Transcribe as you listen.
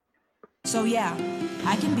So yeah,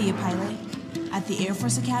 I can be a pilot. At the Air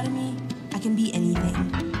Force Academy, I can be anything.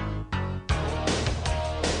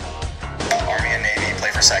 Army and Navy,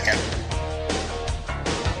 play for second.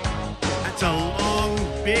 That's a long,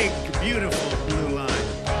 big, beautiful blue line.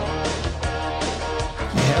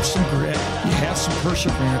 You have some grit. You have some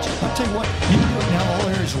perseverance. I'll tell you what, you can do it now all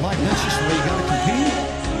areas of life. That's just the way you got to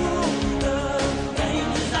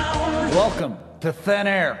compete. Welcome to Thin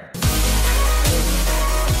Air.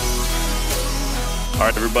 All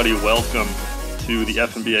right, everybody, welcome to the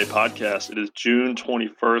FNBA podcast. It is June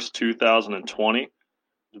 21st, 2020.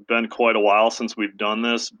 It's been quite a while since we've done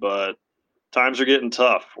this, but times are getting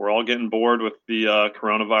tough. We're all getting bored with the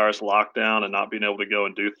coronavirus lockdown and not being able to go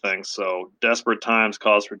and do things. So desperate times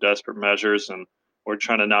cause for desperate measures, and we're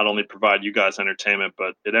trying to not only provide you guys entertainment,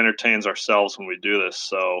 but it entertains ourselves when we do this.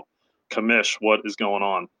 So, Kamish, what is going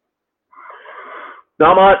on?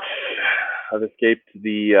 Not much. I've escaped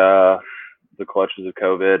the clutches of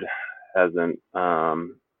COVID. Hasn't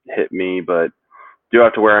hit me, but do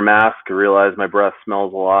have to wear a mask. I realize my breath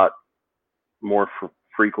smells a lot more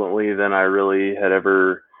frequently than I really had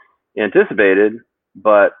ever anticipated.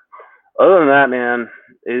 But other than that, man,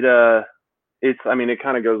 it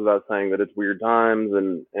kind of goes without saying that it's weird times,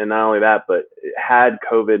 and not only that, but had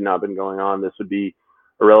COVID not been going on, this would be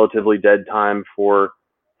a relatively dead time for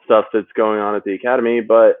stuff that's going on at the academy.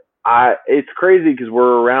 But it's crazy because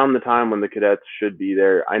we're around the time when the cadets should be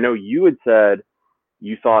there. I know you had said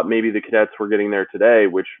you thought maybe the cadets were getting there today,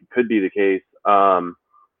 which could be the case.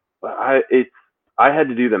 But I had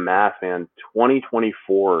to do the math, man.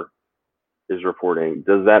 2024 is reporting.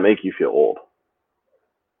 Does that make you feel old?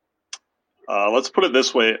 Let's put it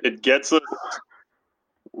this way. It gets us,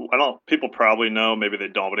 people probably know, maybe they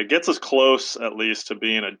don't, but it gets us close at least to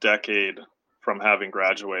being a decade from having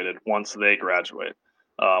graduated once they graduate.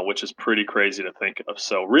 Which is pretty crazy to think of.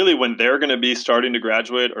 So really when they're going to be starting to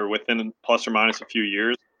graduate, or within plus or minus a few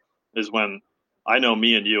years, is when I know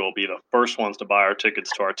me and you will be the first ones to buy our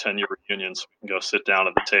tickets to our 10-year reunion, so we can go sit down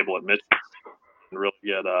at the table at Mitchell and really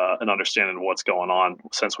get an understanding of what's going on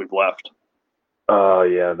since we've left. Oh,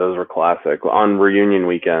 yeah, those were classic. On reunion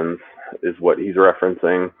weekends is what he's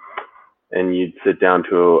referencing. And you'd sit down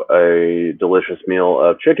to a delicious meal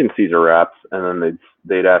of chicken Caesar wraps, and then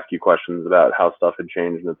they'd ask you questions about how stuff had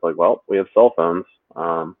changed, and it's like, well, we have cell phones.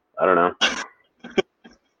 I don't know.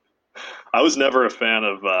 I was never a fan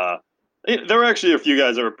of. There were actually a few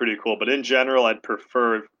guys that were pretty cool, but in general, I'd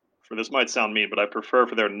prefer. For this might sound mean, but I prefer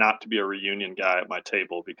for there not to be a reunion guy at my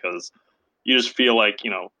table, because you just feel like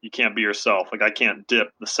you can't be yourself. Like I can't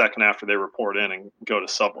dip the second after they report in and go to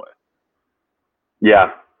Subway.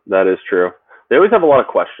 Yeah. That is true. They always have a lot of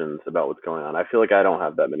questions about what's going on. I feel like I don't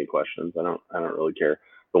have that many questions. I don't really care.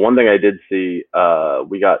 The one thing I did see,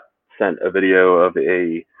 we got sent a video of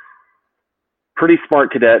a pretty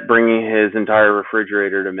smart cadet bringing his entire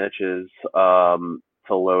refrigerator to Mitch's to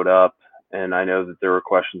load up. And I know that there were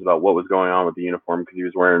questions about what was going on with the uniform because he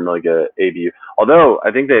was wearing like a ABU. Although I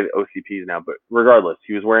think they have OCPs now, but regardless,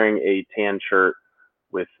 he was wearing a tan shirt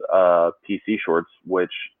with PC shorts,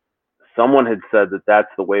 which someone had said that that's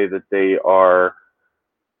the way that they are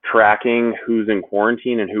tracking who's in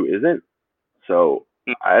quarantine and who isn't. So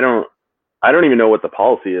I don't even know what the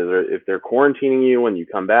policy is, or if they're quarantining you when you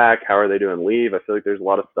come back, how are they doing leave? I feel like there's a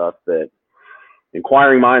lot of stuff that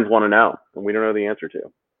inquiring minds want to know, and we don't know the answer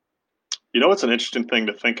to. You know what's an interesting thing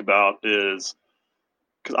to think about is,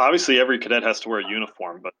 because obviously every cadet has to wear a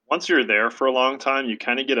uniform, but once you're there for a long time, you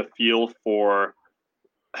kind of get a feel for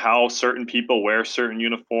how certain people wear certain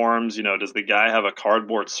uniforms. Does the guy have a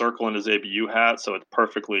cardboard circle in his ABU hat so it's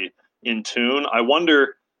perfectly in tune? I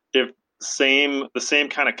wonder if the same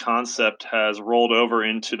kind of concept has rolled over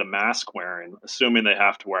into the mask wearing, assuming they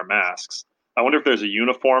have to wear masks. I wonder if there's a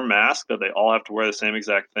uniform mask that they all have to wear the same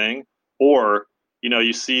exact thing, or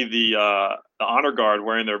you see the honor guard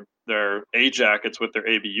wearing their A jackets with their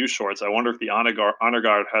ABU shorts. I wonder if the honor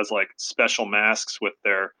guard has like special masks with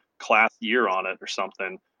their class year on it or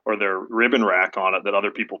something, or their ribbon rack on it that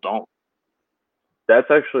other people don't.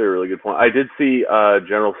 That's actually a really good point. I did see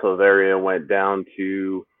General Silveria went down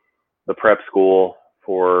to the prep school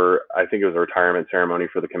for, I think it was a retirement ceremony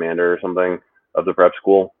for the commander or something of the prep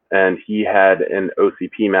school, and he had an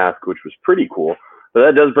OCP mask, which was pretty cool. But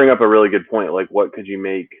that does bring up a really good point. Like, what could you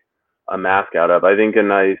make a mask out of? I think a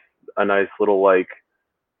nice little like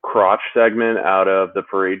crotch segment out of the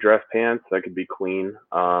parade dress pants that could be clean.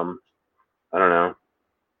 I don't know.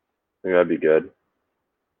 I think that'd be good.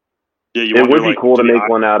 Yeah, it would be cool to make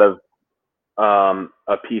one out of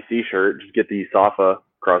a PC shirt. Just get the SAFA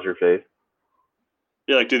across your face.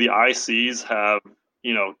 Yeah, like do the ICs have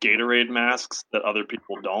Gatorade masks that other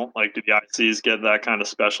people don't? Like, do the ICs get that kind of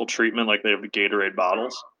special treatment like they have the Gatorade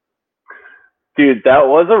bottles? Dude, that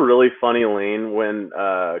was a really funny lane when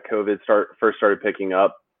COVID first started picking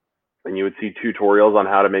up, and you would see tutorials on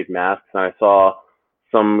how to make masks. And I saw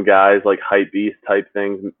some guys like hype beast type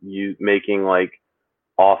things making like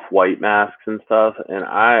off-white masks and stuff. And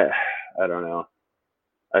I don't know.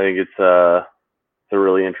 I think it's a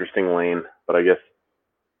really interesting lane, but I guess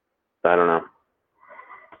I don't know.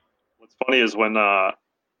 What's funny is when at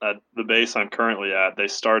the base I'm currently at, they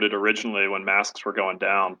started originally when masks were going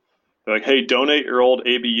down. They're like, hey, donate your old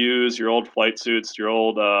ABUs, your old flight suits, your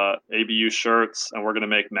old ABU shirts, and we're going to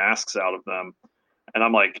make masks out of them. And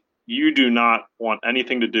I'm like, you do not want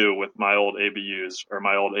anything to do with my old ABUs or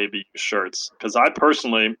my old ABU shirts. Because I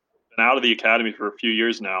personally been out of the academy for a few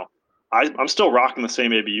years now. I'm still rocking the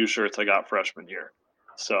same ABU shirts I got freshman year.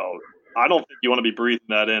 So I don't think you want to be breathing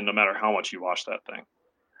that in no matter how much you wash that thing.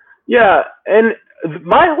 Yeah, and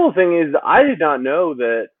my whole thing is I did not know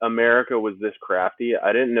that America was this crafty.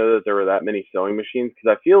 I didn't know that there were that many sewing machines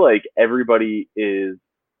because I feel like everybody is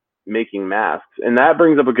making masks, and that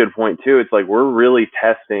brings up a good point too. It's like we're really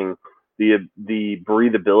testing the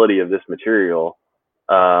breathability of this material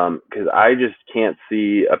because I just can't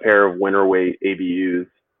see a pair of winter weight ABUs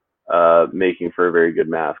making for a very good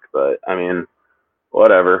mask. But I mean,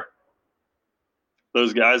 whatever.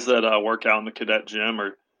 Those guys that work out in the cadet gym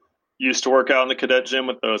or used to work out in the cadet gym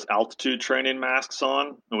with those altitude training masks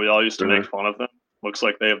on, and we all used to make fun of them. Looks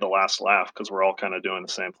like they have the last laugh because we're all kind of doing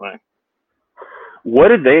the same thing. What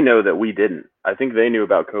did they know that we didn't? I think they knew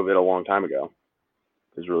about COVID a long time ago.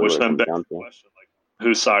 Is really Which what then it begs comes the down to. question, like,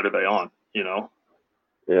 whose side are they on?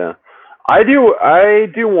 Yeah, I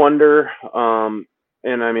do wonder.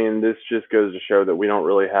 And I mean, this just goes to show that we don't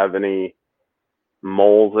really have any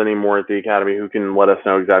moles anymore at the academy who can let us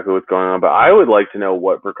know exactly what's going on. But I would like to know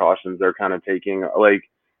what precautions they're kind of taking. Like,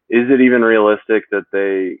 is it even realistic that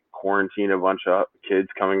they quarantine a bunch of kids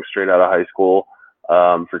coming straight out of high school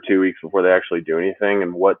for 2 weeks before they actually do anything?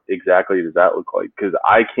 And what exactly does that look like? Because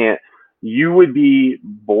I can't. You would be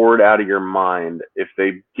bored out of your mind if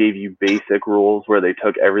they gave you basic rules where they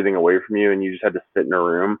took everything away from you and you just had to sit in a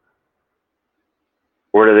room.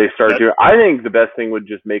 Or do they start doing? I think the best thing would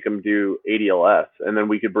just make them do ADLS, and then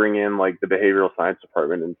we could bring in like the behavioral science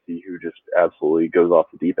department and see who just absolutely goes off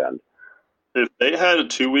the deep end. If they had a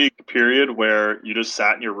 2 week period where you just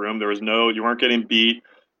sat in your room, you weren't getting beat,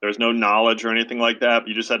 there was no knowledge or anything like that, but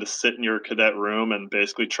you just had to sit in your cadet room and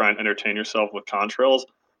basically try and entertain yourself with contrails,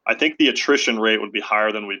 I think the attrition rate would be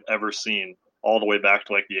higher than we've ever seen all the way back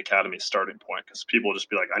to like the academy starting point because people would just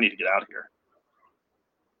be like, I need to get out of here.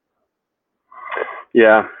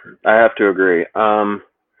 Yeah, I have to agree. I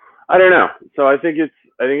don't know. So I think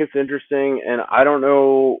it's interesting, and I don't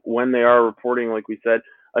know when they are reporting. Like we said,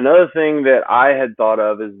 another thing that I had thought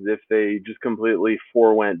of is if they just completely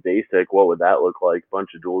forewent basic, what would that look like?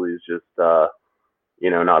 Bunch of dualies just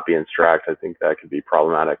not being stracked. I think that could be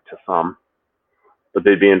problematic to some. But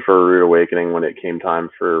they'd be in for a rude awakening when it came time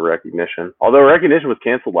for recognition. Although recognition was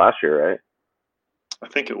canceled last year, right? I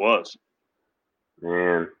think it was.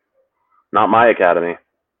 Man, not my academy.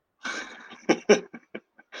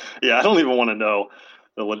 Yeah, I don't even want to know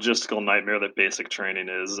the logistical nightmare that basic training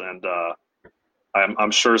is, and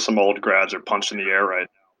I'm sure some old grads are punching the air right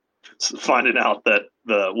now, finding out that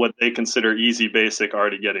what they consider easy basic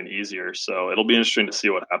already getting easier. So it'll be interesting to see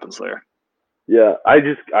what happens there. Yeah,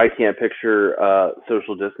 I can't picture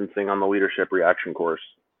social distancing on the leadership reaction course.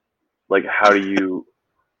 Like, how do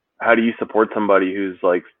you support somebody who's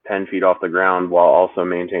like 10 feet off the ground while also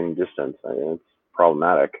maintaining distance? I mean, it's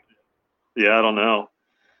problematic. Yeah, I don't know.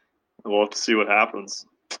 We'll have to see what happens.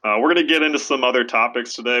 We're going to get into some other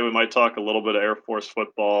topics today. We might talk a little bit of Air Force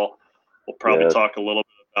football. We'll probably talk a little bit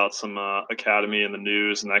about some academy and the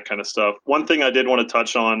news and that kind of stuff. One thing I did want to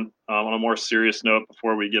touch on a more serious note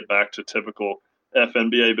before we get back to typical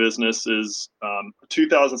FNBA business is a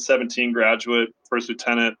 2017 graduate, First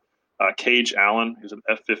Lieutenant Cage Allen, who's an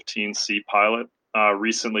F-15C pilot,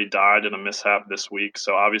 recently died in a mishap this week.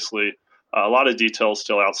 So obviously a lot of details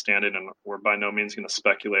still outstanding, and we're by no means going to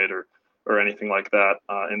speculate or anything like that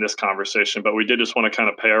in this conversation. But we did just want to kind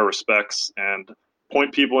of pay our respects and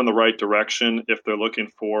point people in the right direction if they're looking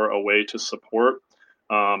for a way to support.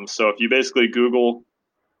 So if you basically Google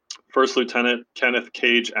First Lieutenant Kenneth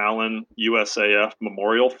Cage Allen USAF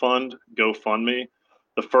Memorial Fund GoFundMe,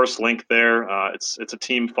 the first link there, it's a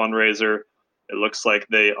team fundraiser. It looks like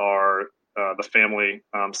they are the family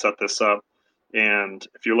set this up. And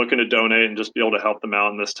if you're looking to donate and just be able to help them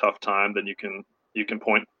out in this tough time, then you can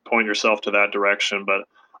point yourself to that direction. But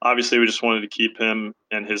obviously we just wanted to keep him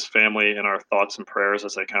and his family in our thoughts and prayers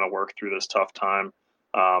as they kind of work through this tough time.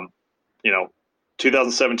 Um,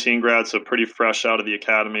 2017 grad, so pretty fresh out of the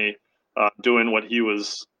academy, doing what he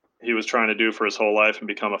was trying to do for his whole life and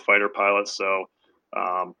become a fighter pilot. So,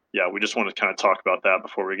 we just want to kind of talk about that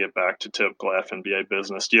before we get back to typical FNBA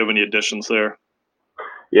business. Do you have any additions there?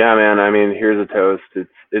 Yeah, man. I mean, here's a toast.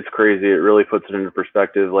 It's crazy. It really puts it into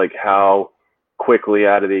perspective, like how quickly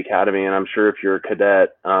out of the academy. And I'm sure if you're a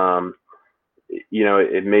cadet,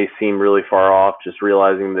 it may seem really far off. Just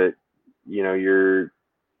realizing that,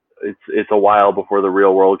 it's a while before the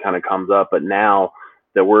real world kind of comes up. But now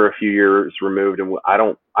that we're a few years removed, and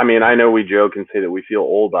I know we joke and say that we feel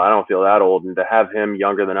old, but I don't feel that old. And to have him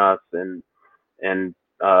younger than us and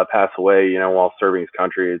pass away, while serving his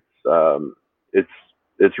country,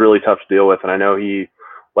 it's really tough to deal with. And I know he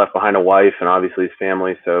left behind a wife and obviously his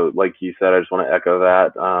family. So like you said, I just want to echo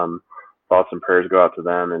that. Thoughts and prayers go out to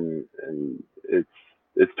them, and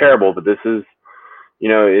it's terrible, but this is,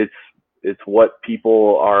 it's what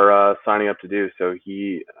people are signing up to do. So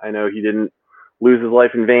I know he didn't lose his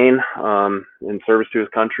life in vain, in service to his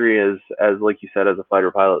country as like you said, as a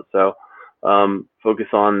fighter pilot. So focus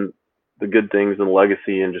on the good things and the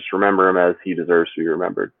legacy, and just remember him as he deserves to be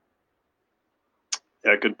remembered.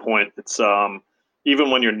 Yeah, good point. It's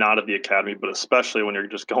even when you're not at the academy, but especially when you're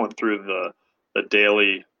just going through the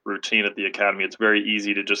daily routine at the academy, it's very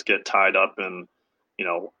easy to just get tied up in,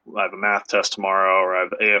 I have a math test tomorrow, or I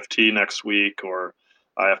have AFT next week, or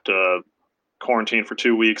I have to quarantine for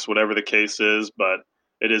 2 weeks, whatever the case is. But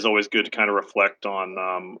it is always good to kind of reflect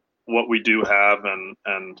on what we do have and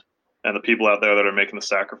the people out there that are making the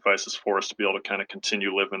sacrifices for us to be able to kind of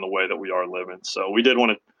continue living the way that we are living. So we did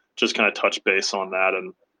want to just kind of touch base on that,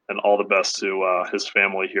 and all the best to his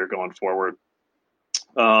family here going forward.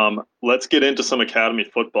 Let's get into some academy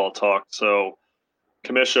football talk. So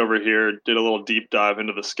Kamish over here did a little deep dive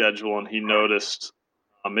into the schedule, and he noticed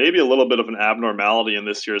maybe a little bit of an abnormality in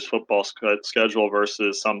this year's football schedule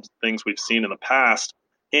versus some things we've seen in the past,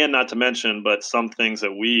 and not to mention, but some things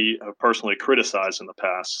that we have personally criticized in the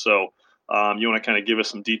past. So you want to kind of give us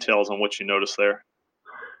some details on what you noticed there?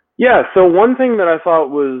 Yeah, so one thing that I thought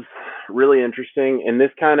was really interesting, and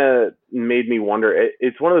this kind of made me wonder,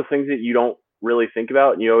 it's one of those things that you don't really think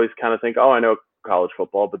about, and you always kind of think, oh, I know college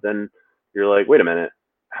football, but then you're like, wait a minute,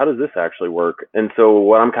 how does this actually work? And so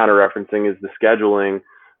what I'm kind of referencing is the scheduling.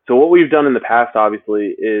 So what we've done in the past,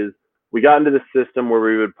 obviously, is we got into the system where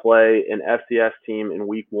we would play an FCS team in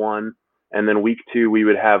week 1, and then week 2 we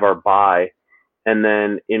would have our bye, and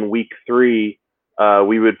then in week 3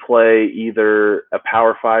 we would play either a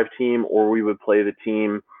Power 5 team, or we would play the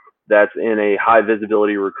team that's in a high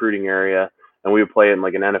visibility recruiting area, and we would play it in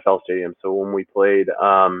like an NFL stadium. So when we played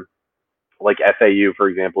like FAU, for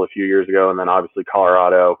example, a few years ago, and then obviously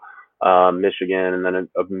Colorado, Michigan, and then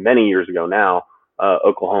many years ago now,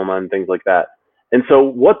 Oklahoma and things like that. And so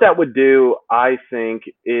what that would do, I think,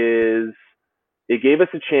 is it gave us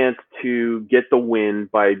a chance to get the win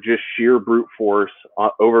by just sheer brute force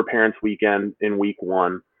over Parents Weekend in week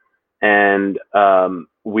 1. And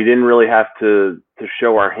we didn't really have to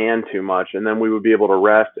show our hand too much. And then we would be able to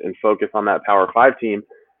rest and focus on that Power 5 team,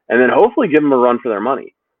 and then hopefully give them a run for their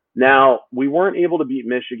money. Now, we weren't able to beat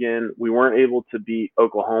Michigan. We weren't able to beat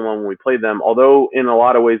Oklahoma when we played them, although in a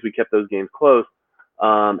lot of ways we kept those games close.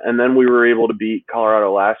 And then we were able to beat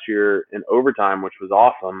Colorado last year in overtime, which was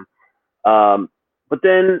awesome. But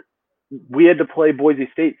then we had to play Boise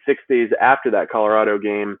State 6 days after that Colorado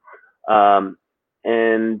game.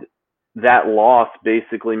 And that loss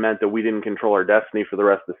basically meant that we didn't control our destiny for the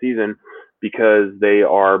rest of the season, because they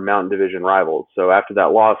are Mountain Division rivals. So after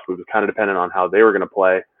that loss, we were kind of dependent on how they were going to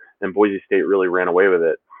play, and Boise State really ran away with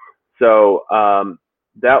it. So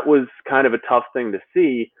that was kind of a tough thing to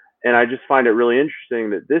see. And I just find it really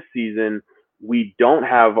interesting that this season we don't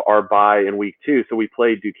have our bye in week 2. So we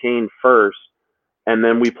play Duquesne first, and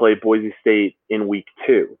then we play Boise State in week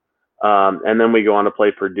 2. And then we go on to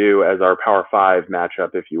play Purdue as our Power 5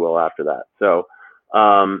 matchup, if you will, after that. So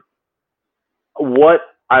what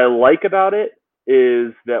I like about it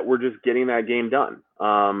is that we're just getting that game done.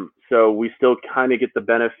 So we still kind of get the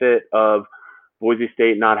benefit of Boise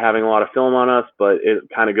State not having a lot of film on us, but it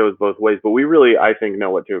kind of goes both ways. But we really, I think, know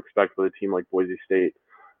what to expect with a team like Boise State.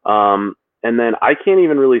 And then I can't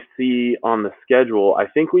even really see on the schedule. I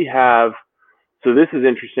think we have, so this is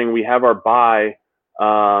interesting, we have our bye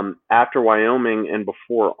after Wyoming and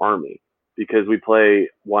before Army, because we play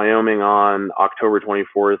Wyoming on October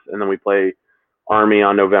 24th, and then we play Army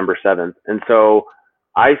on November 7th. And so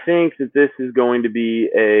I think that this is going to be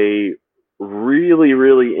a really,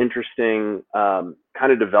 really interesting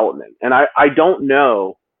kind of development. And I don't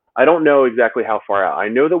know I don't know exactly how far out. I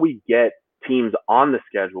know that we get teams on the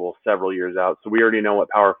schedule several years out, so we already know what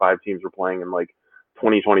Power Five teams we're playing in like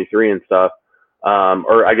 2023 and stuff,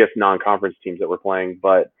 or I guess non-conference teams that we're playing.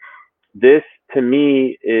 But this, to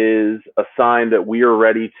me, is a sign that we are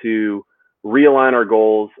ready to realign our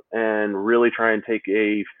goals and really try and take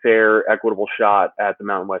a fair, equitable shot at the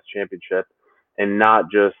Mountain West Championship, and not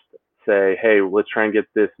just say, hey, let's try and get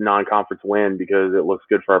this non-conference win because it looks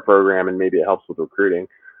good for our program and maybe it helps with recruiting.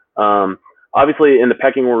 Um, Obviously, in the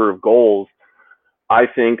pecking order of goals, I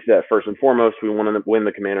think that first and foremost, we want to win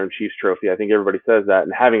the Commander-in-Chief's trophy. I think everybody says that,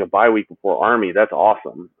 and having a bye week before Army, that's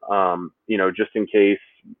awesome. Just in case.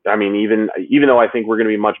 I mean, even though I think we're going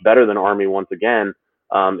to be much better than Army once again,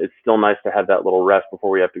 it's still nice to have that little rest before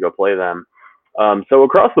we have to go play them. So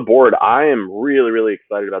across the board, I am really, really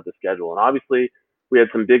excited about the schedule. And obviously, we had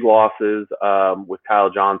some big losses with Kyle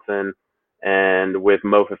Johnson and with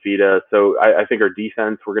Mo Fafita. So I think our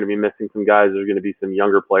defense, we're going to be missing some guys. There's going to be some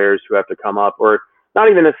younger players who have to come up, or not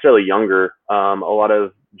even necessarily younger, a lot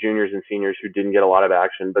of juniors and seniors who didn't get a lot of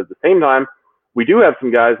action. But at the same time, we do have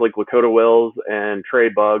some guys like Lakota Wills and Trey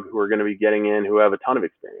Bug who are going to be getting in who have a ton of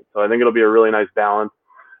experience. So I think it'll be a really nice balance.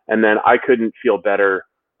 And then I couldn't feel better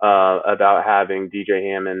about having DJ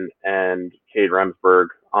Hammond and Cade Remsburg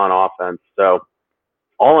on offense. So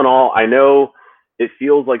all in all, I know it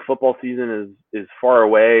feels like football season is far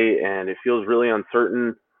away, and it feels really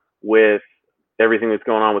uncertain with everything that's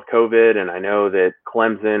going on with COVID. And I know that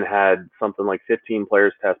Clemson had something like 15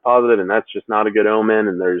 players test positive, and that's just not a good omen.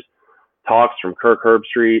 And there's talks from Kirk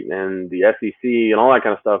Herbstreit and the SEC and all that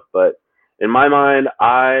kind of stuff. But in my mind,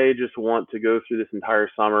 I just want to go through this entire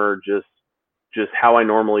summer just how I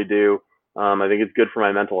normally do. I think it's good for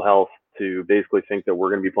my mental health to basically think that we're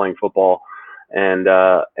going to be playing football. And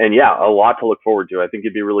yeah, a lot to look forward to. I think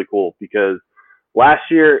it'd be really cool because last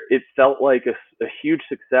year it felt like a huge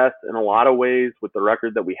success in a lot of ways with the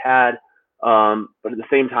record that we had. But at the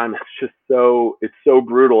same time, it's so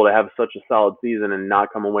brutal to have such a solid season and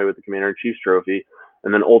not come away with the Commander-in-Chief's trophy,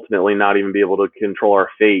 and then ultimately not even be able to control our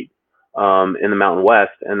fate in the Mountain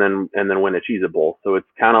West, and then win a Cheez-It Bowl. So it's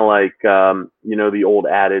kind of like the old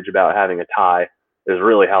adage about having a tie is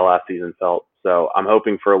really how last season felt. So I'm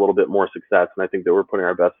hoping for a little bit more success, and I think that we're putting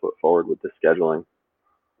our best foot forward with this scheduling.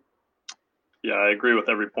 Yeah, I agree with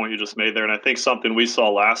every point you just made there. And I think something we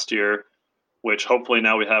saw last year, which hopefully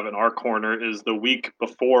now we have in our corner, is the week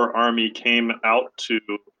before Army came out to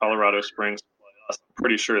Colorado Springs to play us. I'm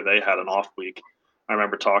pretty sure they had an off week. I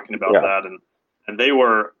remember talking about that. And they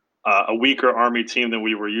were a weaker Army team than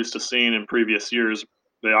we were used to seeing in previous years.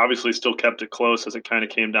 They obviously still kept it close as it kind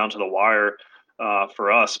of came down to the wire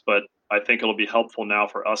for us. But I think it'll be helpful now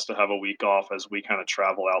for us to have a week off as we kind of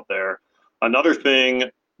travel out there. Another thing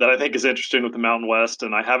that I think is interesting with the Mountain West,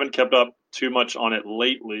 and I haven't kept up too much on it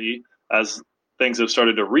lately as things have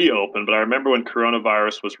started to reopen, but I remember when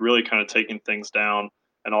coronavirus was really kind of taking things down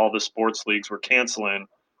and all the sports leagues were canceling,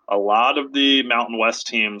 a lot of the Mountain West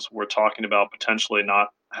teams were talking about potentially not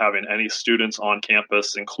having any students on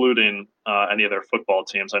campus, including any of their football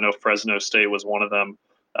teams. I know Fresno State was one of them.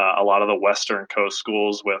 A lot of the Western Coast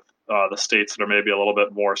schools with the states that are maybe a little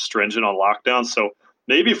bit more stringent on lockdown. So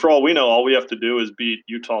maybe for all we know, all we have to do is beat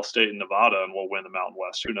Utah State and Nevada, and we'll win the Mountain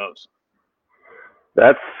West. Who knows?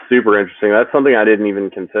 That's super interesting. That's something I didn't even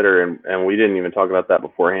consider, and we didn't even talk about that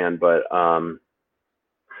beforehand. But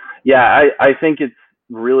yeah, I think it's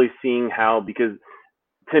really seeing how, because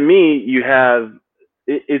to me,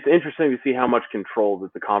 it's interesting to see how much control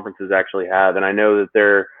that the conferences actually have. And I know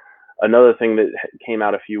that another thing that came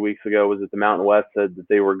out a few weeks ago was that the Mountain West said that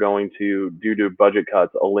they were going to, due to budget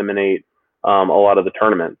cuts, eliminate a lot of the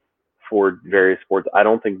tournaments for various sports. I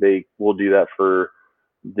don't think they will do that for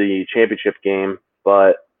the championship game,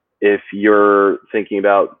 but if you're thinking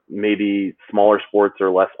about maybe smaller sports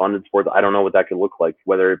or less funded sports, I don't know what that could look like,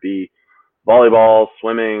 whether it be volleyball,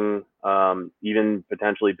 swimming, even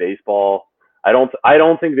potentially baseball. I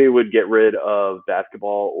don't think they would get rid of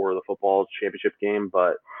basketball or the football championship game,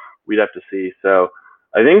 but we'd have to see. So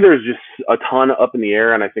I think there's just a ton up in the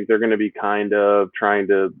air, and I think they're going to be kind of trying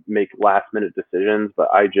to make last minute decisions, but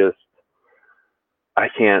I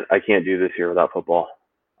can't do this year without football.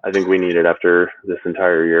 I think we need it after this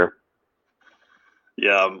entire year.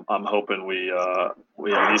 Yeah, I'm hoping we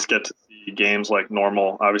at least get to see games like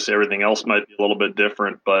normal. Obviously, everything else might be a little bit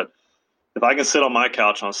different, but if I can sit on my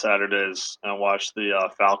couch on Saturdays and watch the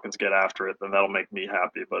Falcons get after it, then that'll make me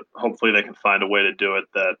happy. But hopefully they can find a way to do it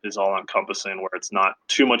that is all-encompassing, where it's not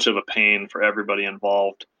too much of a pain for everybody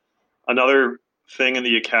involved. Another thing in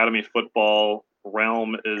the academy football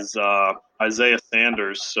realm is Isaiah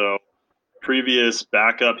Sanders. So previous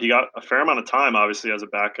backup. He got a fair amount of time, obviously, as a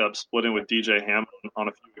backup, splitting with DJ Hammond on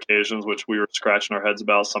a few occasions, which we were scratching our heads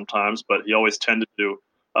about sometimes, but he always tended to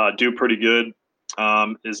do pretty good.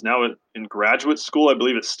 Is now in graduate school, I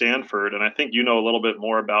believe, at Stanford, and I think you know a little bit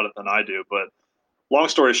more about it than I do. But long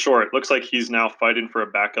story short, it looks like he's now fighting for a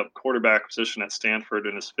backup quarterback position at Stanford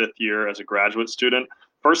in his 5th year as a graduate student.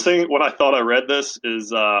 First thing when I thought I read this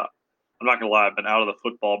is I'm not going to lie, I've been out of the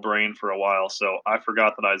football brain for a while, so I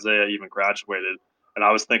forgot that Isaiah even graduated. And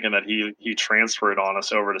I was thinking that he transferred on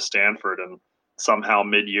us over to Stanford and somehow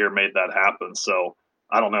mid-year made that happen. So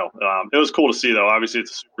I don't know. It was cool to see, though. Obviously,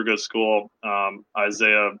 it's a super good school.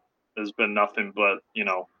 Isaiah has been nothing but,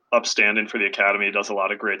 upstanding for the academy. He does a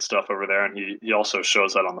lot of great stuff over there, and he also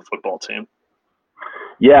shows that on the football team.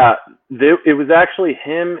 Yeah, it was actually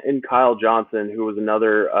him and Kyle Johnson, who was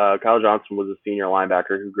another. Kyle Johnson was a senior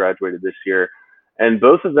linebacker who graduated this year, and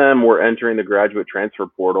both of them were entering the graduate transfer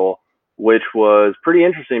portal, which was pretty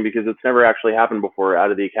interesting because it's never actually happened before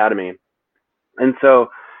out of the academy. And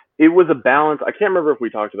so it was a balance. I can't remember if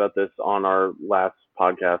we talked about this on our last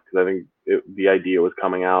podcast because I think the idea was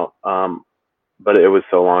coming out, but it was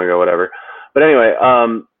so long ago, whatever. But anyway,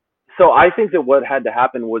 so I think that what had to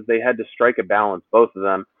happen was they had to strike a balance, both of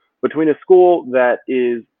them, between a school that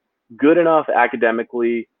is good enough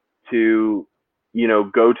academically to,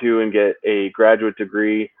 go to and get a graduate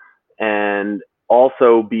degree and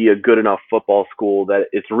also be a good enough football school that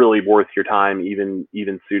it's really worth your time, even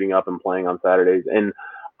suiting up and playing on Saturdays. And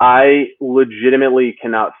I legitimately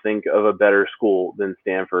cannot think of a better school than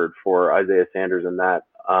Stanford for Isaiah Sanders in that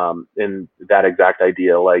exact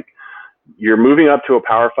idea. Like, you're moving up to a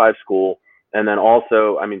Power 5 school, and then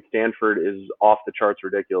also, Stanford is off the charts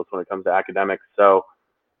ridiculous when it comes to academics. So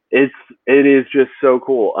it is just so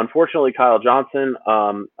cool. Unfortunately, Kyle Johnson,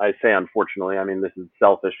 I say unfortunately, this is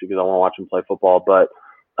selfish because I want to watch him play football, but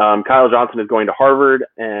Kyle Johnson is going to Harvard,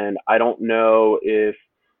 and I don't know if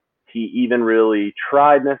he even really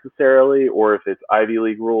tried necessarily, or if it's Ivy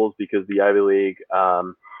League rules, because the Ivy League has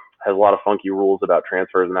a lot of funky rules about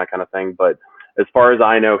transfers and that kind of thing. But as far as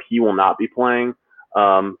I know, he will not be playing.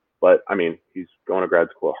 But he's going to grad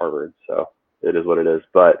school at Harvard, so it is what it is.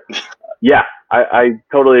 But yeah, I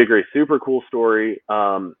totally agree. Super cool story.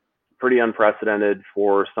 Pretty unprecedented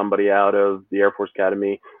for somebody out of the Air Force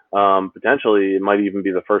Academy. Potentially, it might even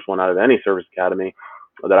be the first one out of any service academy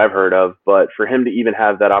that I've heard of. But for him to even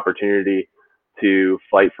have that opportunity to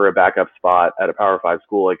fight for a backup spot at a Power 5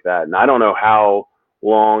 school like that, and I don't know how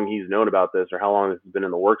long he's known about this or how long this has been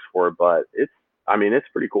in the works for, but it's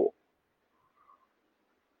pretty cool.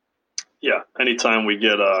 Yeah, anytime we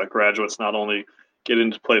get graduates not only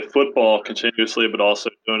getting to play football continuously, but also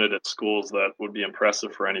doing it at schools that would be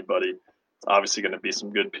impressive for anybody, it's obviously going to be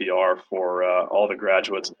some good PR for all the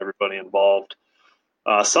graduates and everybody involved.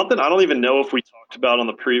 Something I don't even know if we talked about on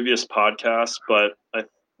the previous podcast, but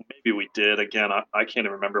maybe we did. Again, I can't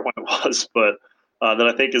even remember when it was, but that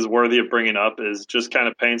I think is worthy of bringing up is just kind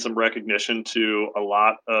of paying some recognition to a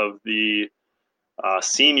lot of the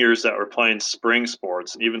seniors that were playing spring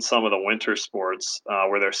sports, even some of the winter sports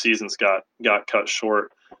where their seasons got cut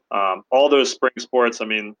short. All those spring sports,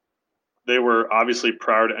 they were obviously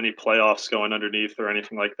prior to any playoffs going underneath or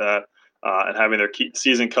anything like that, and having their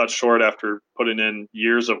season cut short after putting in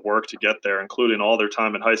years of work to get there, including all their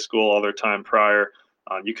time in high school, all their time prior.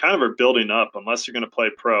 You kind of are building up, unless you're going to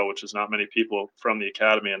play pro, which is not many people from the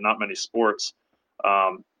academy and not many sports.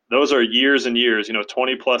 Those are years and years,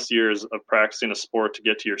 20 plus years of practicing a sport to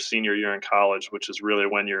get to your senior year in college, which is really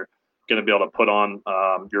when you're going to be able to put on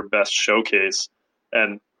your best showcase.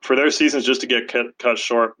 And for their seasons just to get cut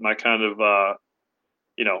short, my kind of,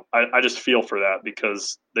 I just feel for that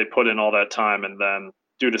because they put in all that time, and then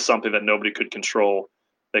due to something that nobody could control,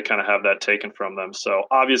 they kind of have that taken from them. So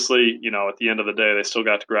obviously, at the end of the day, they still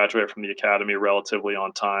got to graduate from the academy relatively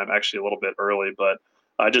on time, actually a little bit early, but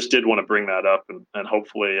I just did want to bring that up, and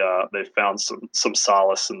hopefully they found some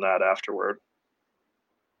solace in that afterward.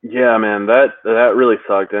 Yeah, man, that really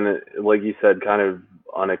sucked, and it, like you said, kind of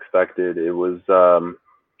unexpected. It was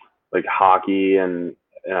like hockey, and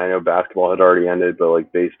I know basketball had already ended, but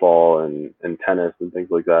like baseball and tennis and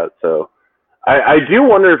things like that. So I do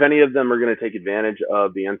wonder if any of them are going to take advantage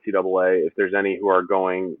of the NCAA, if there's any who are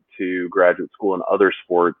going to graduate school in other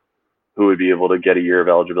sports who would be able to get a year of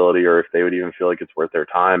eligibility, or if they would even feel like it's worth their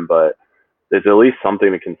time. But it's at least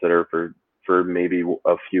something to consider for maybe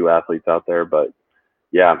a few athletes out there. But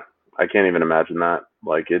yeah, I can't even imagine that.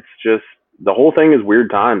 Like, it's just, the whole thing is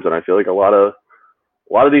weird times, and I feel like a lot of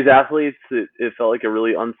these athletes, it felt like a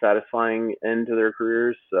really unsatisfying end to their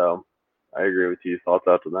careers. So I agree with you. Thoughts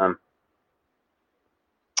out to them.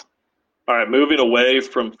 All right, moving away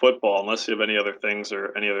from football, unless you have any other things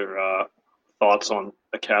or any other thoughts on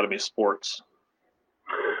academy sports.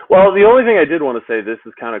 Well, the only thing I did want to say, this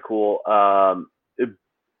is kind of cool.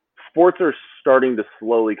 Sports are starting to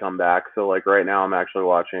slowly come back. So, like right now, I'm actually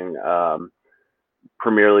watching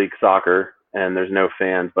Premier League soccer, and there's no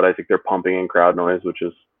fans, but I think they're pumping in crowd noise, which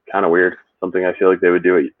is kind of weird. Something I feel like they would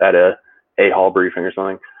do at a hall briefing or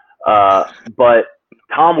something. But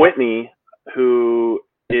Tom Whitney, who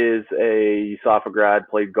is a USAFA grad,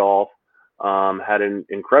 played golf, had an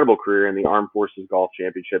incredible career in the Armed Forces Golf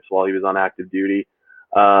Championships while he was on active duty.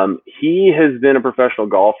 He has been a professional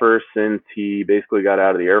golfer since he basically got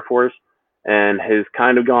out of the Air Force, and has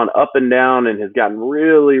kind of gone up and down and has gotten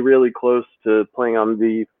really, really close to playing on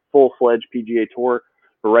the full-fledged PGA Tour.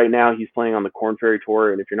 But right now he's playing on the Korn Ferry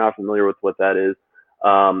Tour, and if you're not familiar with what that is,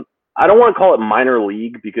 I don't want to call it minor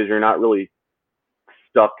league because you're not really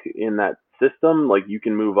stuck in that system. Like, you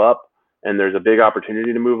can move up, and there's a big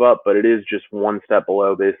opportunity to move up, but it is just one step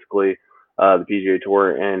below basically the PGA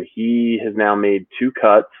Tour. And he has now made 2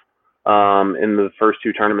 cuts in the first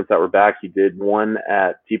 2 tournaments that were back. He did one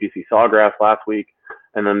at TPC Sawgrass last week,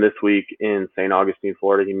 and then this week in St. Augustine,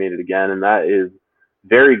 Florida, he made it again, and that is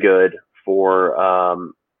very good for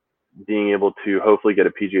being able to hopefully get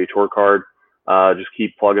a PGA Tour card. Just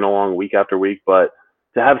keep plugging along week after week. But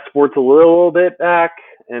to have sports a little bit back,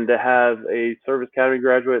 and to have a Service Academy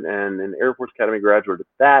graduate and an Air Force Academy graduate at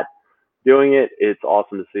that doing it, it's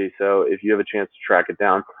awesome to see. So if you have a chance to track it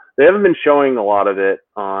down, they haven't been showing a lot of it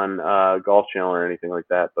on Golf Channel or anything like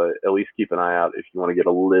that, but at least keep an eye out if you want to get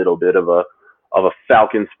a little bit of a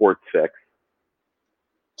Falcon sports fix.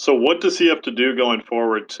 So what does he have to do going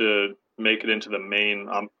forward to make it into the main?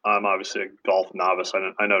 I'm obviously a golf novice.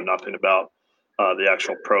 I know nothing about the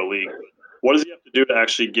actual pro league. What does he have to do to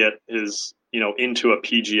actually get his, into a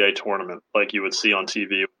PGA tournament like you would see on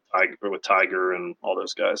TV with Tiger and all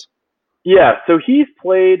those guys? Yeah, so he's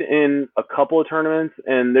played in a couple of tournaments,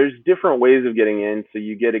 and there's different ways of getting in. So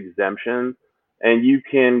you get exemptions, and you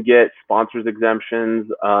can get sponsors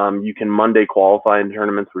exemptions. You can Monday qualify in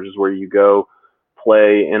tournaments, which is where you go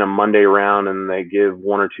play in a Monday round, and they give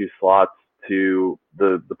 1 or 2 slots to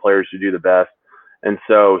the players who do the best. And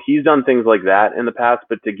so he's done things like that in the past,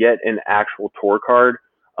 but to get an actual tour card,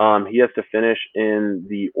 he has to finish in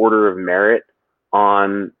the order of merit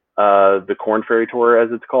on the Korn Ferry Tour,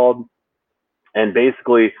 as it's called. And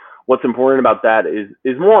basically, what's important about that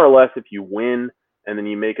is more or less, if you win and then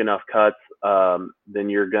you make enough cuts, then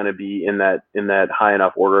you're going to be in that high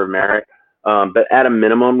enough order of merit. But at a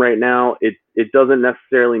minimum, right now, it doesn't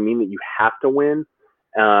necessarily mean that you have to win.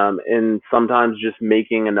 And sometimes just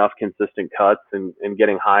making enough consistent cuts and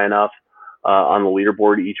getting high enough on the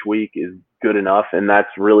leaderboard each week is good enough. And that's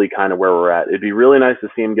really kind of where we're at. It'd be really nice to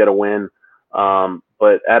see him get a win.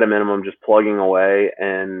 But at a minimum, just plugging away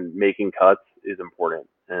and making cuts is important.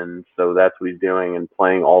 And so that's what he's doing, and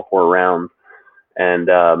playing all 4 rounds. And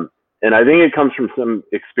I think it comes from some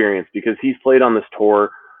experience, because he's played on this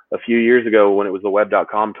tour a few years ago when it was the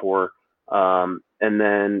web.com tour. And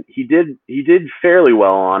then he did fairly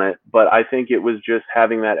well on it, but I think it was just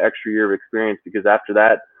having that extra year of experience, because after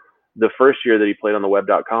that, the first year that he played on the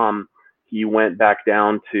web.com, he went back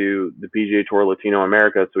down to the PGA Tour Latino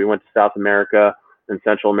America. So he went to South America and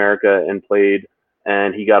Central America and played,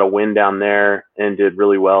 and he got a win down there and did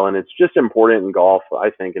really well. And it's just important in golf,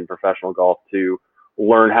 I think, in professional golf, to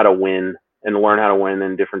learn how to win, and learn how to win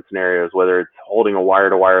in different scenarios, whether it's holding a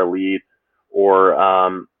wire-to-wire lead or,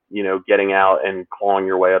 getting out and clawing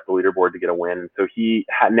your way up the leaderboard to get a win. So he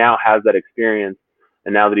now has that experience.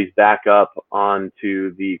 And now that he's back up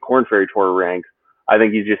onto the Korn Ferry Tour ranks, I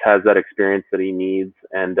think he just has that experience that he needs,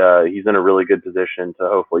 and he's in a really good position to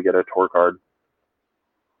hopefully get a tour card.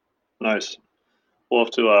 Nice. We'll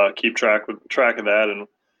have to keep track of that, and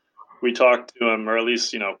we talk to him, or at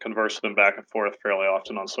least converse with him back and forth fairly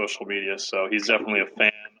often on social media. So he's definitely a fan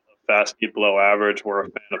of Fast Deep Below Average. We're a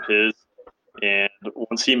fan of his, and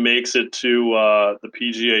once he makes it to the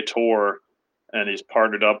PGA Tour and he's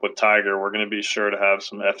partnered up with Tiger, we're going to be sure to have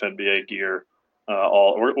some FNBA gear.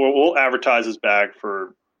 We'll advertise his bag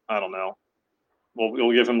for, I don't know.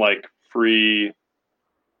 We'll give him like free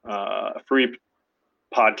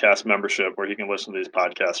podcast membership where he can listen to these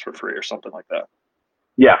podcasts for free or something like that.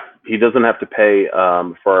 Yeah, he doesn't have to pay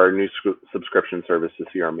for our new subscription service to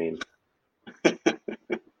see our memes.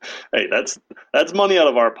 Hey, that's money out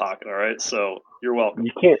of our pocket, all right? So you're welcome.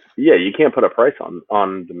 You can't put a price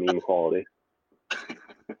on the meme quality.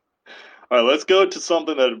 All right, let's go to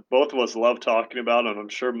something that both of us love talking about, and I'm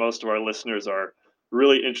sure most of our listeners are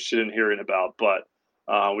really interested in hearing about. But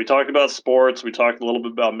We talked about sports. We talked a little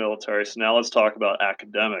bit about military. So now let's talk about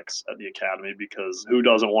academics at the academy, because who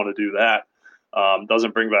doesn't want to do that?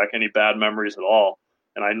 Doesn't bring back any bad memories at all.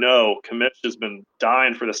 And I know Kamish has been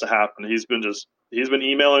dying for this to happen. He's been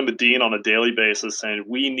emailing the dean on a daily basis saying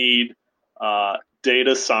we need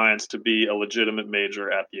data science to be a legitimate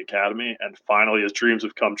major at the academy. And finally, his dreams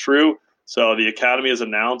have come true. So the academy has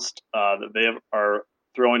announced that they are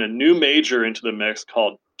throwing a new major into the mix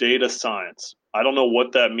called data science. I don't know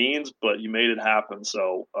what that means, but you made it happen.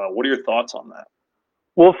 So what are your thoughts on that?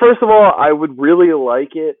 Well, first of all, I would really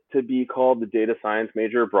like it to be called the data science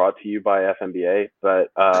major, brought to you by FNBA.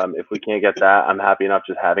 But if we can't get that, I'm happy enough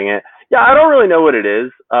just having it. Yeah, I don't really know what it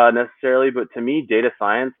is necessarily, but to me, data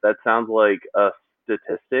science, that sounds like a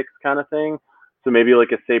statistics kind of thing. So maybe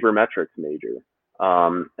like a sabermetrics major.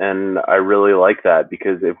 And I really like that,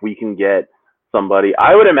 because if we can get somebody,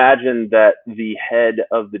 I would imagine that the head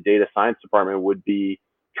of the data science department would be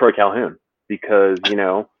Troy Calhoun, because,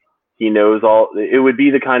 he knows it would be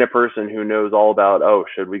the kind of person who knows all about, oh,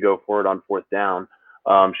 should we go for it on fourth down?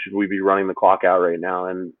 Should we be running the clock out right now?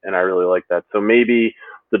 And I really like that. So maybe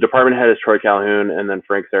the department head is Troy Calhoun, and then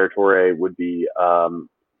Frank Serratore would be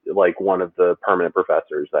like one of the permanent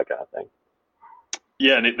professors, that kind of thing.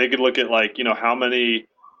 Yeah, and they could look at how many,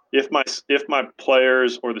 if my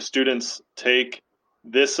players or the students take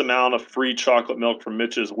this amount of free chocolate milk from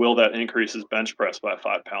Mitch's, will that increase his bench press by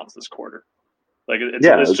 5 pounds this quarter?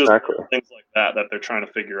 It's just exactly. things like that they're trying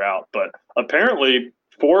to figure out. But apparently,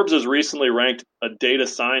 Forbes has recently ranked a data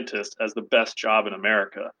scientist as the best job in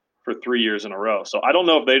America for 3 years in a row. So I don't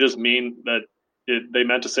know if they just mean that they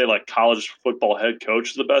meant to say like college football head coach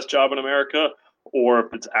is the best job in America, or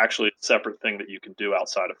if it's actually a separate thing that you can do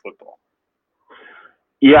outside of football.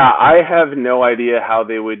 Yeah, I have no idea how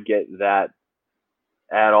they would get that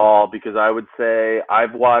at all, because I would say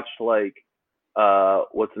I've watched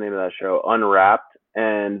what's the name of that show? Unwrapped.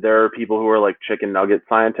 And there are people who are like chicken nugget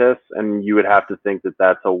scientists, and you would have to think that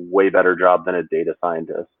that's a way better job than a data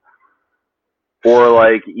scientist. Or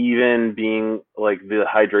like even being like the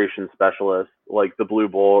hydration specialist, like the Blue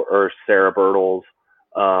Bull or Sarah Birtles,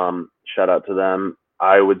 shout out to them.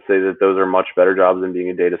 I would say that those are much better jobs than being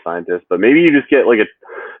a data scientist. But maybe you just get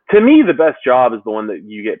to me, the best job is the one that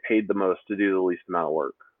you get paid the most to do the least amount of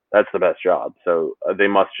work. That's the best job. So they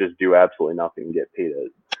must just do absolutely nothing and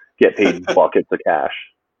get paid buckets of cash.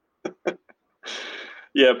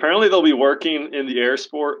 Yeah, apparently they'll be working in the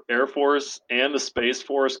Air Force and the Space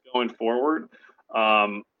Force going forward.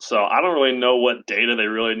 So I don't really know what data they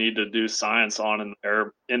really need to do science on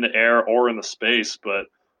in the air or in the space, but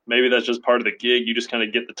maybe that's just part of the gig. You just kind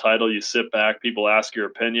of get the title, you sit back, people ask your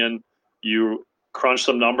opinion, you crunch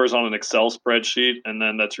some numbers on an Excel spreadsheet, and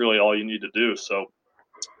then that's really all you need to do. So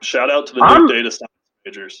shout out to the new data science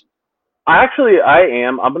majors. I'm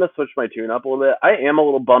going to switch my tune up a little bit. I am a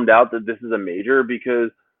little bummed out that this is a major,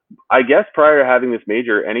 because I guess prior to having this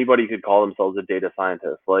major, anybody could call themselves a data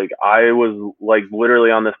scientist. Like I was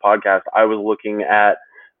literally on this podcast, I was looking at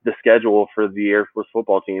the schedule for the Air Force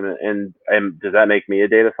football team, and does that make me a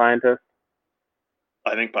data scientist?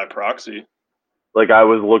 I think by proxy. I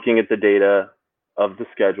was looking at the data of the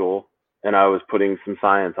schedule, and I was putting some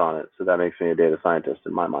science on it. So that makes me a data scientist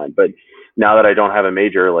in my mind. But now that I don't have a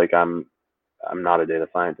major, I'm not a data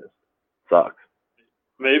scientist. Sucks.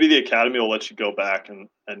 Maybe the academy will let you go back and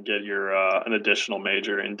get your an additional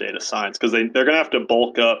major in data science, because they're going to have to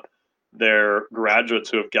bulk up their graduates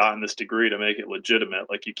who have gotten this degree to make it legitimate.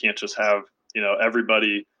 Like you can't just have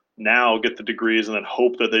everybody now get the degrees and then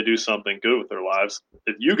hope that they do something good with their lives.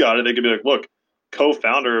 If you got it, they could be like, look,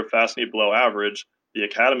 co-founder of Fast and Eat Below Average, the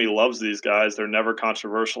academy loves these guys. They're never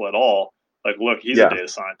controversial at all. Like, look, he's a data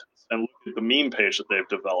scientist. And look at the meme page that they've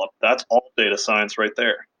developed. That's all data science right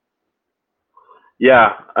there. Yeah,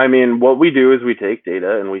 I mean, what we do is we take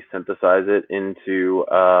data and we synthesize it into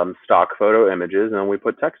stock photo images, and then we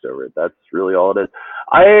put text over it. That's really all it is.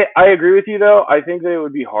 I agree with you, though. I think that it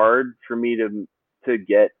would be hard for me to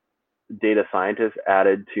get data scientists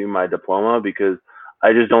added to my diploma, because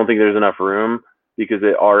I just don't think there's enough room, because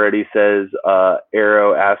it already says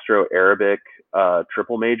Aero, Astro, Arabic,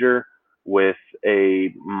 triple major with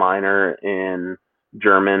a minor in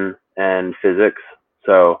German and physics.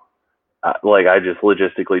 So I just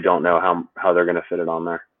logistically don't know how they're going to fit it on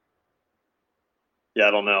there. Yeah,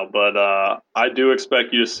 I don't know, but I do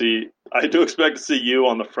expect to see you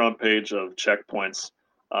on the front page of Checkpoints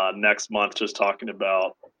next month, just talking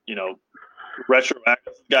about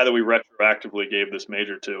retroactive, the guy that we retroactively gave this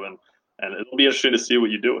major to, and it'll be interesting to see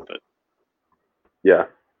what you do with it. Yeah.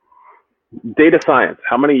 Data science.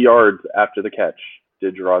 How many yards after the catch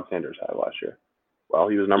did Gerard Sanders have last year? Well,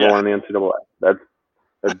 he was number one in the NCAA.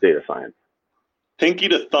 That's data science. Pinky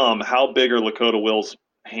to thumb, how big are Lakota Will's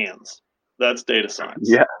hands? That's data science.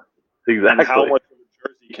 Yeah, exactly. And how much of a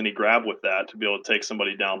jersey can he grab with that to be able to take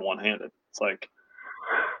somebody down one-handed? It's like,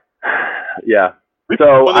 yeah.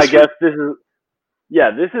 So I guess this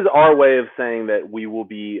is our way of saying that we will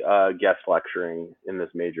be guest lecturing in this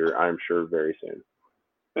major, I'm sure, very soon.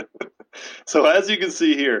 So as you can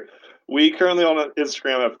see here, we currently on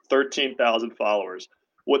Instagram have 13,000 followers.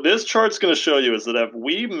 What this chart's going to show you is that if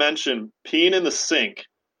we mention peeing in the sink,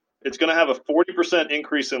 it's going to have a 40%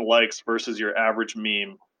 increase in likes versus your average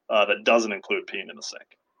meme that doesn't include peeing in the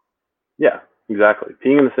sink. Yeah, exactly.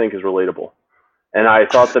 Peeing in the sink is relatable. And I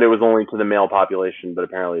thought that it was only to the male population, but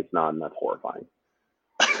apparently it's not, and that's horrifying.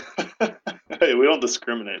 Hey, we don't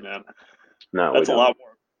discriminate, man. No, that's a lot more.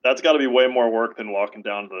 That's got to be way more work than walking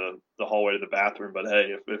down the hallway to the bathroom. But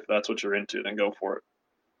hey, if that's what you're into, then go for it.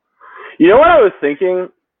 You know what I was thinking?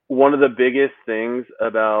 One of the biggest things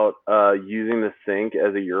about using the sink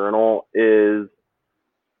as a urinal is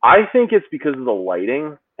I think it's because of the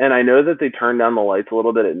lighting. And I know that they turn down the lights a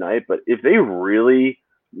little bit at night, but if they really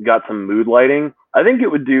got some mood lighting, I think it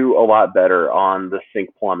would do a lot better on the sink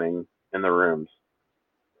plumbing in the rooms.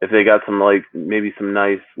 If they got some, like, maybe some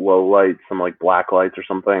nice low lights, some like black lights or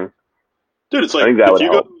something. Dude, it's like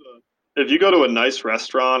if you go to a nice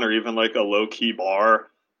restaurant or even like a low key bar,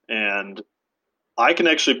 and I can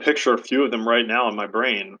actually picture a few of them right now in my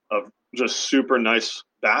brain of just super nice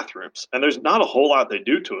bathrooms. And there's not a whole lot they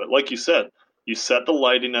do to it. Like you said, you set the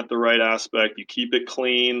lighting at the right aspect, you keep it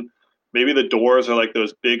clean. Maybe the doors are like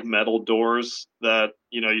those big metal doors that,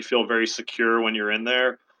 you feel very secure when you're in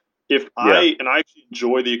there. I actually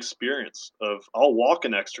enjoy the experience of I'll walk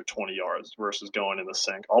an extra 20 yards versus going in the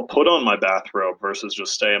sink. I'll put on my bathrobe versus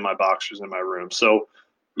just stay in my boxers in my room. So,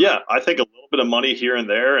 yeah, I think a little bit of money here and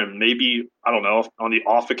there, and maybe, I don't know, if on the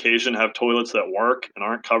off occasion have toilets that work and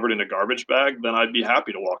aren't covered in a garbage bag, then I'd be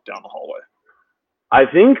happy to walk down the hallway. I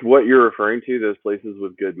think what you're referring to, those places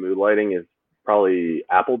with good mood lighting, is probably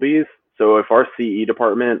Applebee's. So if our CE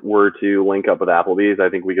department were to link up with Applebee's, I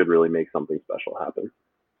think we could really make something special happen.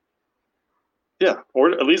 Yeah,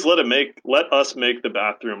 or at least let us make the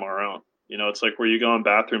bathroom our own. It's like where you go in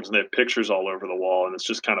bathrooms and they have pictures all over the wall, and it's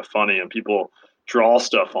just kind of funny, and people draw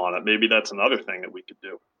stuff on it. Maybe that's another thing that we could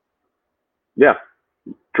do. Yeah,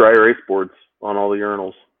 dry erase boards on all the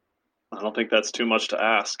urinals. I don't think that's too much to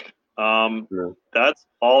ask. No. That's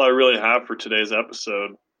all I really have for today's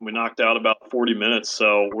episode. We knocked out about 40 minutes,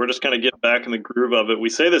 so we're just going to get back in the groove of it. We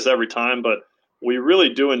say this every time, but we really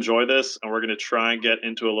do enjoy this, and we're going to try and get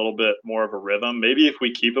into a little bit more of a rhythm. Maybe if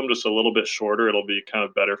we keep them just a little bit shorter, it'll be kind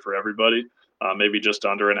of better for everybody. Maybe just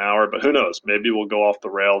under an hour, but who knows? Maybe we'll go off the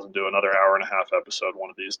rails and do another hour and a half episode one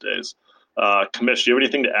of these days. Commish, do you have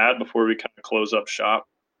anything to add before we kind of close up shop?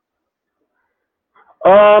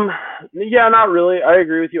 Yeah, not really. I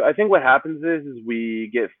agree with you. I think what happens is we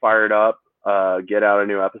get fired up, get out a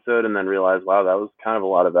new episode, and then realize, wow, that was kind of a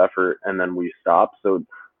lot of effort, and then we stop. So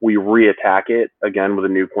we reattack it again with a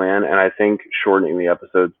new plan, and I think shortening the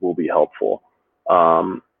episodes will be helpful.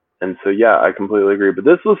 And so, yeah, I completely agree. But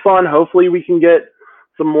this was fun. Hopefully we can get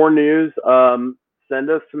some more news. Send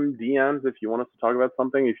us some DMs if you want us to talk about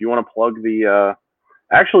something. If you want to plug the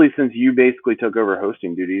actually, since you basically took over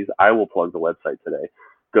hosting duties, I will plug the website today.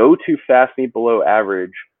 Go to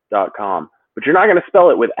fastmeetbelowaverage.com. But you're not going to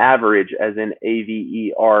spell it with average as in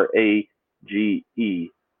Average.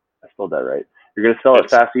 I spelled that right. You're going to spell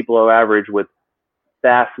it Fast Meet Below Average with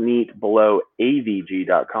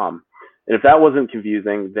fastmeetbelowavg.com. And if that wasn't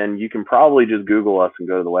confusing, then you can probably just Google us and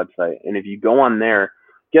go to the website. And if you go on there,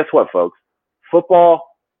 guess what, folks?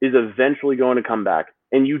 Football is eventually going to come back.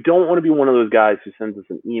 And you don't want to be one of those guys who sends us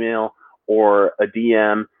an email or a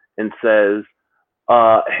DM and says,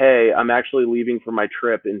 hey, I'm actually leaving for my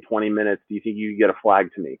trip in 20 minutes. Do you think you could get a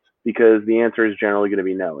flag to me? Because the answer is generally going to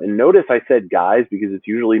be no. And notice I said guys because it's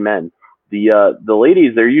usually men. The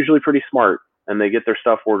ladies, they're usually pretty smart, and they get their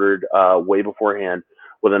stuff ordered way beforehand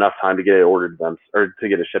with enough time to get it ordered to them or to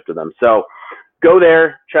get it shipped to them. So go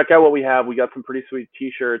there, check out what we have. We got some pretty sweet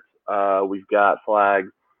T-shirts. We've got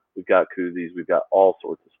flags. We've got koozies. We've got all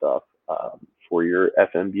sorts of stuff for your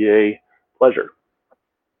FNBA pleasure.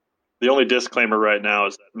 The only disclaimer right now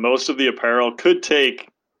is that most of the apparel could take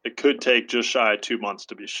just shy of 2 months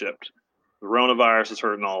to be shipped. The coronavirus is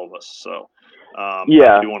hurting all of us, so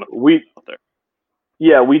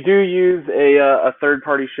we do use a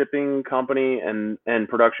third-party shipping company and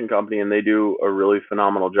production company, and they do a really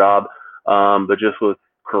phenomenal job. But just with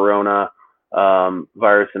Corona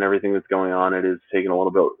virus and everything that's going on, it is taking a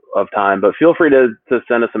little bit of time. But feel free to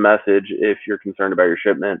send us a message if you're concerned about your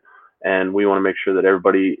shipment, and we want to make sure that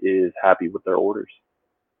everybody is happy with their orders.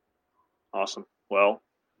 Awesome. Well,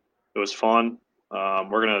 it was fun.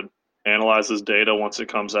 We're going to analyze this data once it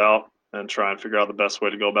comes out and try and figure out the best way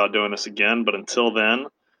to go about doing this again. But until then,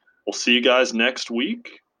 we'll see you guys next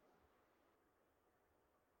week.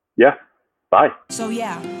 Yeah. Bye. So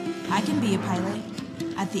yeah, I can be a pilot.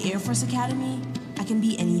 At the Air Force Academy, I can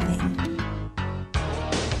be anything.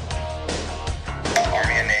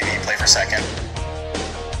 Army and Navy, play for second.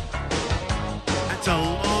 That's a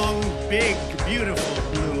long, big, beautiful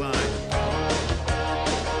blue line.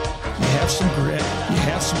 You have some grit. You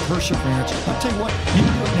have some perseverance. I'll tell you what, you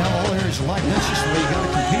can do it now all areas of life. That's just the way you got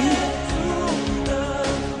to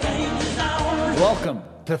compete. Welcome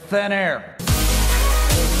to Thin Air.